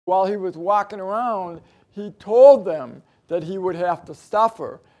while he was walking around, he told them that he would have to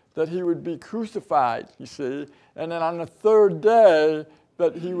suffer, that he would be crucified, you see, and then on the third day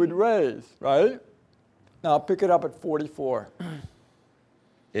that he would raise, right? Now pick it up at 44.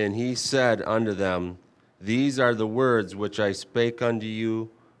 And he said unto them, These are the words which I spake unto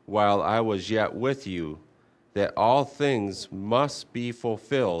you while I was yet with you, that all things must be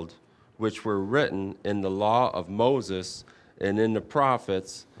fulfilled, which were written in the law of Moses, and in the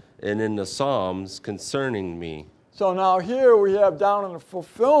prophets, and in the Psalms concerning me. So now here we have down in the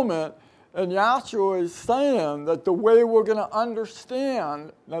fulfillment, and Yahshua is saying that the way we're going to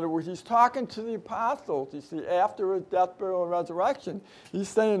understand, in other words, he's talking to the apostles, you see, after his death, burial, and resurrection. He's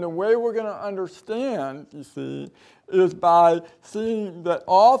saying the way we're going to understand, you see, is by seeing that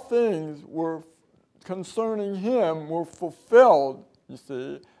all things were concerning him were fulfilled, you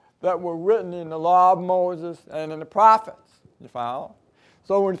see, that were written in the law of Moses and in the prophets, you follow?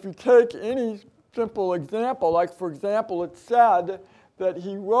 So if you take any simple example, like for example, it said that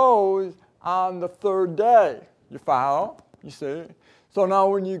he rose on the third day, you follow? You see? So now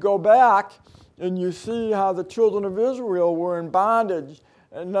when you go back and you see how the children of Israel were in bondage,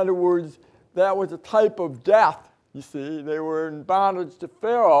 in other words, that was a type of death, you see. They were in bondage to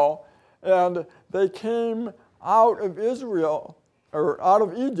Pharaoh, and they came out of Israel, or out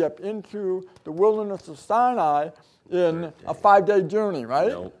of Egypt into the wilderness of Sinai in a 5-day journey, right?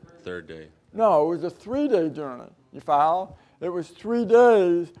 No, third day. No, it was a 3-day journey, you follow? It was 3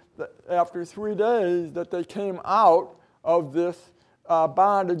 days, after 3 days, that they came out of this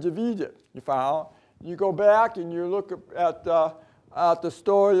bondage of Egypt, you follow? You go back and you look at the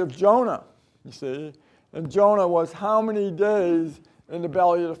story of Jonah, you see? And Jonah was how many days in the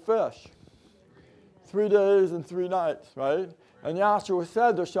belly of the fish? 3 days and 3 nights, right? And Yahshua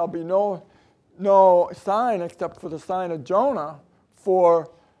said there shall be no sign except for the sign of Jonah,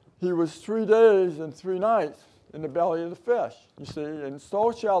 for he was 3 days and 3 nights in the belly of the fish, you see. And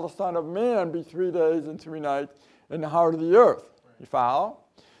so shall the Son of Man be 3 days and 3 nights in the heart of the earth, you follow?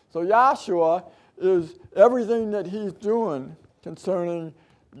 So Yahshua is everything that he's doing concerning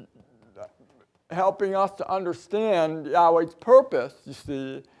helping us to understand Yahweh's purpose, you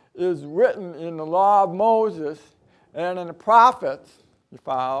see, is written in the law of Moses and in the prophets, you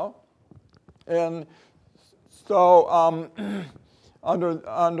follow? And so under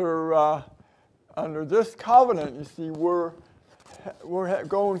this covenant, you see, we're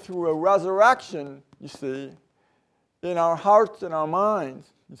going through a resurrection, you see, in our hearts and our minds,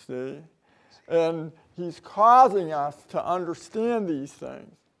 you see. And he's causing us to understand these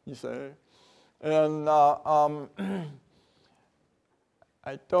things, you see. And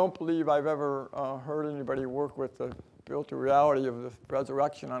I don't believe I've ever heard anybody work with the spiritual reality of the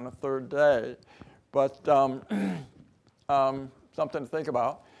resurrection on the third day, but something to think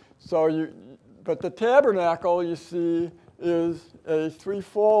about. But the tabernacle, you see, is a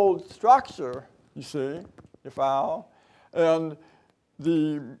threefold structure, you see, you follow? And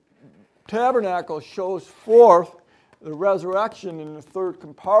the tabernacle shows forth the resurrection in the third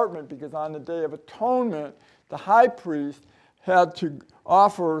compartment, because on the Day of Atonement, the high priest had to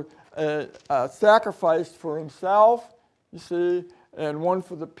offer a sacrifice for himself, you see, and one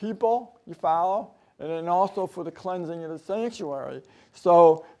for the people, you follow, and then also for the cleansing of the sanctuary.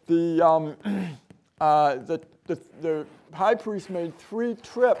 So the high priest made 3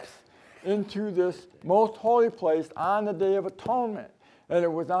 trips into this most holy place on the Day of Atonement. And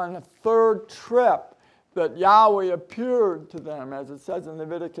it was on the third trip that Yahweh appeared to them, as it says in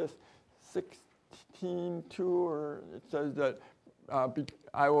Leviticus 16:2, or it says that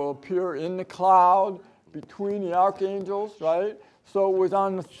I will appear in the cloud between the archangels, right? So it was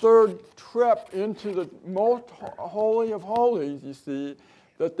on the third trip into the most holy of holies, you see,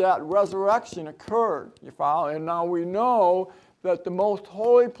 that resurrection occurred, you follow? And now we know that the most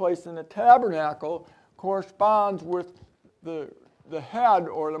holy place in the tabernacle corresponds with the head,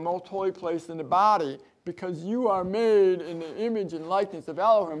 or the most holy place in the body, because you are made in the image and likeness of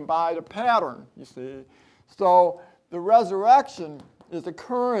Elohim by the pattern, you see. So the resurrection is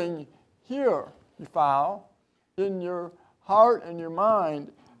occurring here, you follow, in your heart and your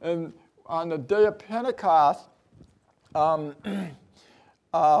mind. And on the day of Pentecost, or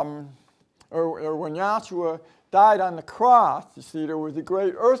when Yahshua died on the cross, you see, there was a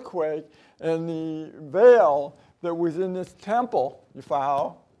great earthquake, and the veil that was in this temple, you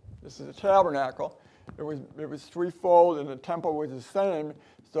follow, this is the tabernacle, it was threefold, and the temple was the same.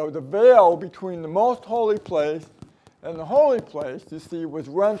 So the veil between the most holy place and the holy place, you see, was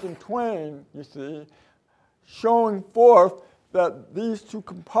rent in twain, you see, showing forth that these 2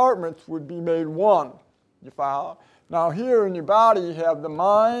 compartments would be made one, you follow? Now here in your body, you have the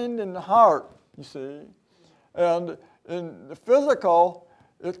mind and the heart, you see. And in the physical,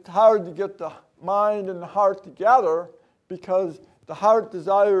 it's hard to get the mind and the heart together because the heart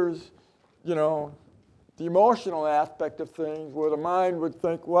desires, you know, the emotional aspect of things, where the mind would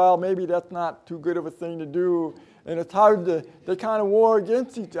think, well, maybe that's not too good of a thing to do. And it's hard to, they kind of war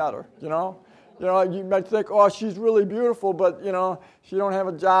against each other, you know. You know, you might think, oh, she's really beautiful, but, you know, she don't have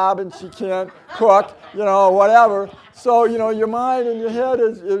a job and she can't cook, you know, whatever. So, you know, your mind and your head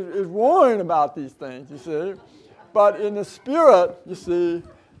is warring about these things, you see. But in the spirit, you see,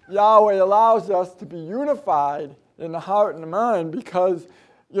 Yahweh allows us to be unified in the heart and the mind because,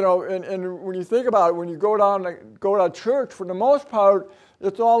 you know, and when you think about it, when you go to church, for the most part,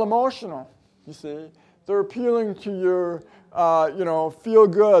 it's all emotional, you see. They're appealing to your, you know, feel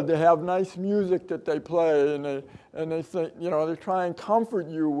good. They have nice music that they play, and they think, you know, they try and comfort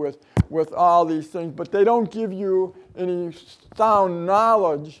you with all these things, but they don't give you any sound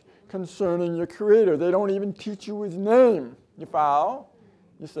knowledge concerning your Creator. They don't even teach you His name. You follow?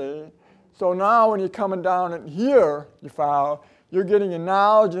 You see? So now when you're coming down in here, you follow, you're getting a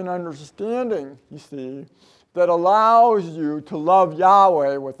knowledge and understanding, you see, that allows you to love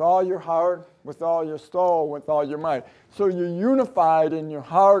Yahweh with all your heart, with all your soul, with all your mind. So you're unified in your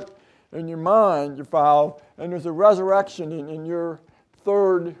heart and your mind, you follow, and there's a resurrection in your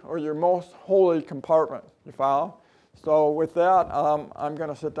third or your most holy compartment, you follow? So with that, I'm going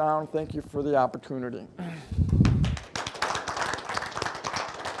to sit down. Thank you for the opportunity.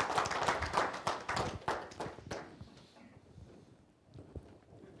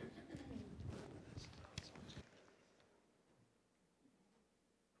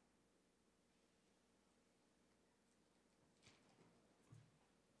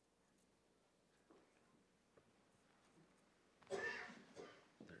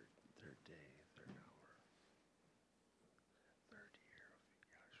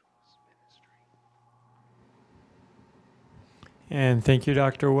 And thank you,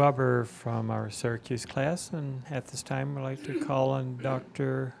 Dr. Weber, from our Syracuse class. And at this time, we'd like to call on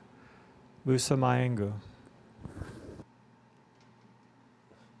Dr. Busa Mayengu.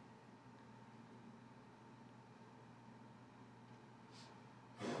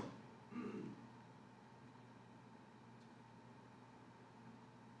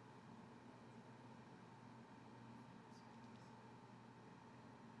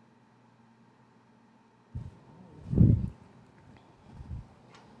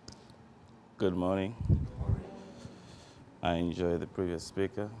 Good morning. I enjoyed the previous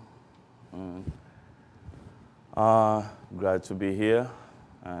speaker. Glad to be here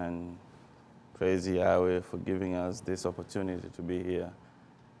and praise Yahweh for giving us this opportunity to be here,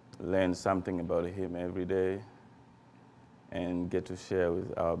 learn something about Him every day, and get to share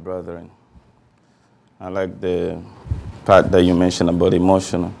with our brethren. I like the part that you mentioned about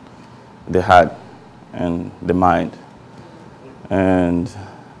emotional, the heart and the mind.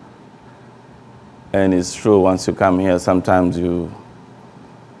 And it's true, once you come here, sometimes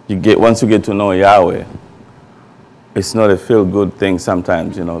once you get to know Yahweh, it's not a feel-good thing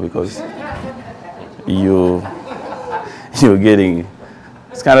sometimes, you know, because you're getting,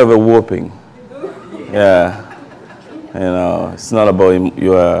 it's kind of a whooping. Yeah. You know, it's not about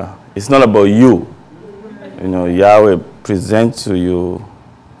you. You know, Yahweh presents to you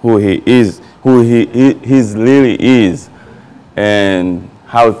who He is, who He really is, and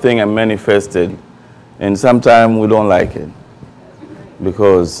how things are manifested. And sometimes we don't like it,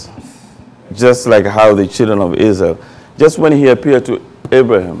 because just like how the children of Israel, just when He appeared to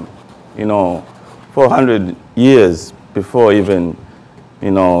Abraham, you know, 400 years before even, you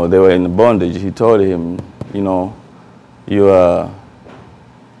know, they were in bondage, He told him, you know, He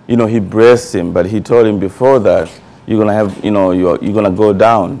blessed him, but He told him before that, you're gonna have, you know, you're gonna go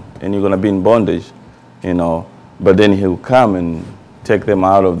down and you're gonna be in bondage, you know, but then He'll come and take them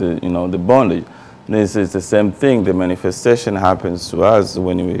out of the, you know, the bondage. This is the same thing. The manifestation happens to us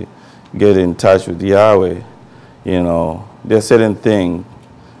when we get in touch with Yahweh. You know, there's certain things,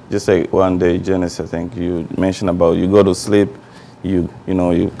 just like one day, Genesis, I think you mentioned about, you go to sleep, you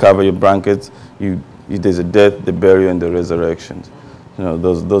cover your blankets, there's a death, the burial, and the resurrection. You know,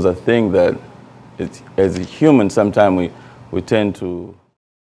 those are things that, as a human, sometimes we tend to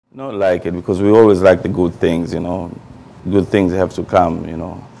not like it, because we always like the good things, you know. Good things have to come, you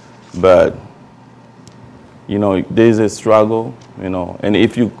know. But you know, there's a struggle, you know. And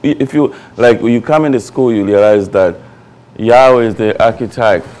if you like, when you come into school, you realize that Yahweh is the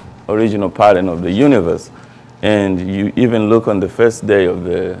archetype, original pattern of the universe. And you even look on the first day of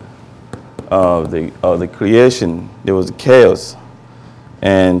the creation, there was chaos.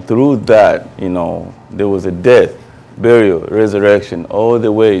 And through that, you know, there was a death. burial, resurrection, all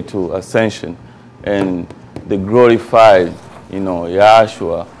the way to ascension, and the glorified,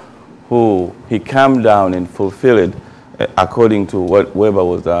 Yahshua, who he came down and fulfilled it according to what Weber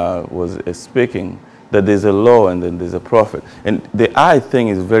was speaking, that there's a law and then there's a prophet. And the eye thing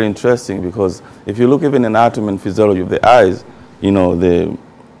is very interesting, because if you look even in anatomy and physiology of the eyes,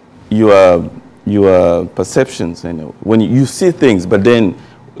 your perceptions, when you see things, but then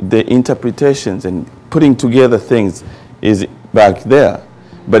the interpretations and putting together things is back there.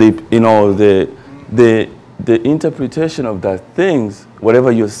 But if, the interpretation of that things,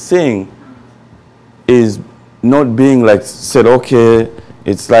 whatever you're seeing, is not being like said, okay,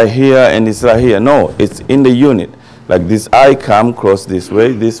 it's like here and it's like here. No, it's in the unit. Like this eye come cross this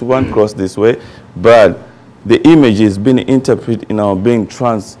way, this one cross this way, but the image is being interpreted, being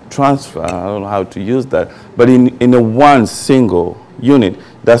transferred. I don't know how to use that, but in a one single unit,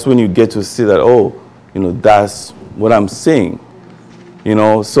 that's when you get to see that, oh, that's what I'm seeing.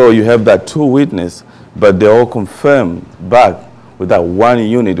 So you have that two witness, but they all confirm back with that one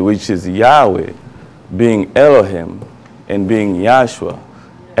unit, which is Yahweh being Elohim and being Yahshua.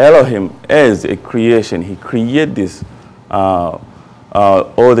 Elohim is a creation. He created this, all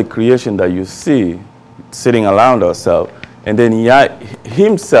the creation that you see sitting around ourselves. And then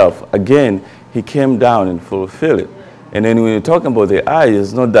himself, again, he came down and fulfilled it. And then when you're talking about the eye,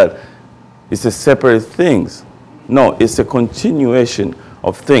 it's not that it's a separate things. No, it's a continuation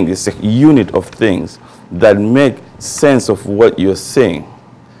of things. It's a unit of things that make sense of what you're seeing.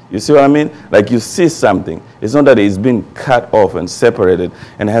 You see what I mean? Like you see something. It's not that it's been cut off and separated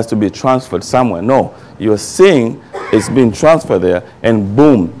and has to be transferred somewhere. No, you're seeing it's been transferred there, and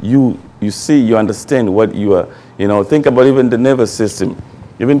boom, you see, you understand what you are. Think about even the nervous system.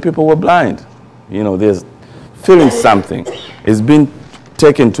 Even people who are blind, there's feeling something. It's been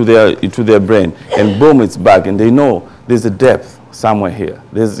taken to their brain, and boom, it's back, and they know there's a depth somewhere here.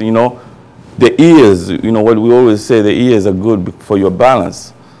 There's, the ears, what we always say, the ears are good for your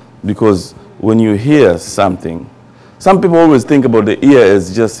balance, because when you hear something, some people always think about the ear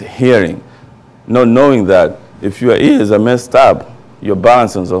as just hearing, not knowing that if your ears are messed up, your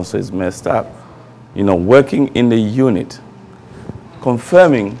balance also is messed up. Working in the unit,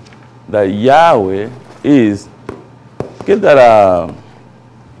 confirming that Yahweh is, give that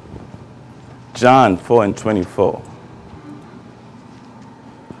John 4:24.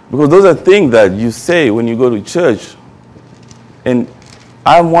 Because those are things that you say when you go to church. And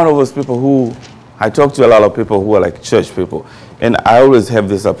I'm one of those people who, I talk to a lot of people who are like church people. And I always have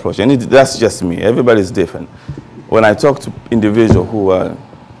this approach. And that's just me. Everybody's different. When I talk to individuals who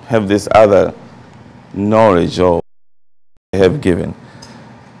have this other knowledge or have given,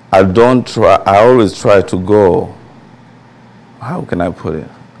 I always try to go, how can I put it?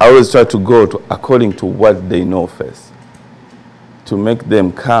 I always try to go according to what they know first, to make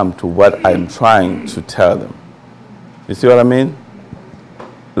them come to what I'm trying to tell them. You see what I mean?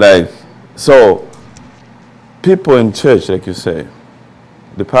 Like, so people in church, like you say,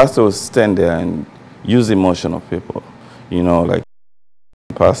 the pastor will stand there and use emotion of people. Like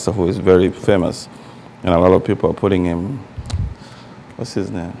a pastor who is very famous, and a lot of people are putting him, what's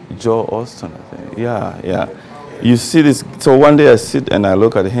his name? Joe Austin, I think. Yeah. You see this, so one day I sit and I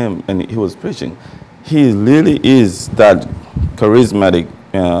look at him, and he was preaching. He really is that charismatic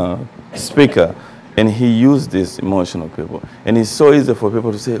speaker, and he used this emotional people. And it's so easy for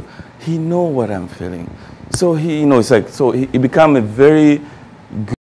people to say, he know what I'm feeling. So he, it's like, so he become a very